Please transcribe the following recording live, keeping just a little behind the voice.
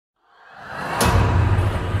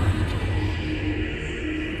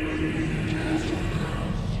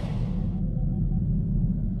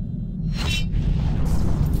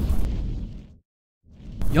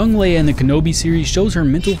Young Leia in the Kenobi series shows her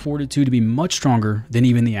mental fortitude to be much stronger than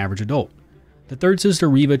even the average adult. The third sister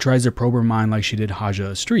Reva tries to probe her mind like she did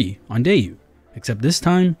Haja Astri on Dayu, except this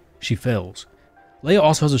time, she fails. Leia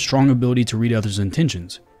also has a strong ability to read others'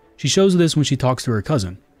 intentions. She shows this when she talks to her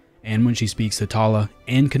cousin, and when she speaks to Tala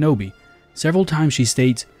and Kenobi. Several times she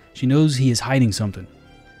states she knows he is hiding something.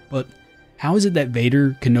 But how is it that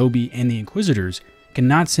Vader, Kenobi, and the Inquisitors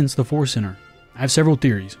cannot sense the Force in her? I have several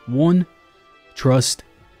theories. 1. Trust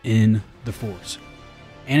in the Force.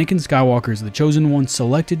 Anakin Skywalker is the chosen one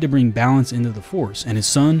selected to bring balance into the Force, and his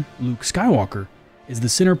son, Luke Skywalker, is the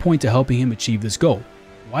center point to helping him achieve this goal.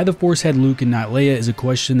 Why the Force had Luke and not Leia is a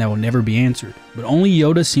question that will never be answered, but only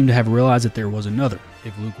Yoda seemed to have realized that there was another,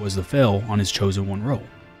 if Luke was the fail on his chosen one role.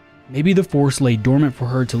 Maybe the Force lay dormant for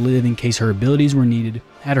her to live in case her abilities were needed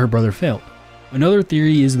had her brother failed. Another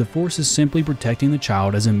theory is the Force is simply protecting the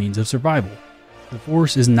child as a means of survival. The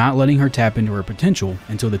Force is not letting her tap into her potential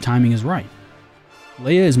until the timing is right.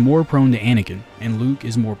 Leia is more prone to Anakin, and Luke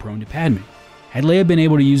is more prone to Padme. Had Leia been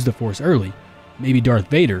able to use the Force early, maybe Darth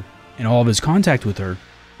Vader, and all of his contact with her,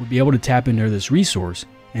 would be able to tap into this resource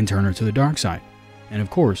and turn her to the dark side. And of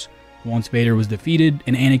course, once Vader was defeated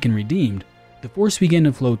and Anakin redeemed, the Force began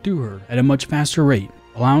to flow through her at a much faster rate,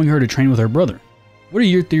 allowing her to train with her brother. What are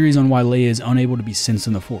your theories on why Leia is unable to be sensed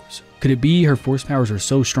in the Force? Could it be her Force powers are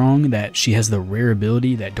so strong that she has the rare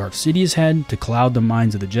ability that Darth Sidious had to cloud the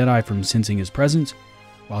minds of the Jedi from sensing his presence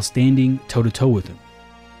while standing toe-to-toe with him?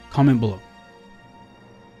 Comment below.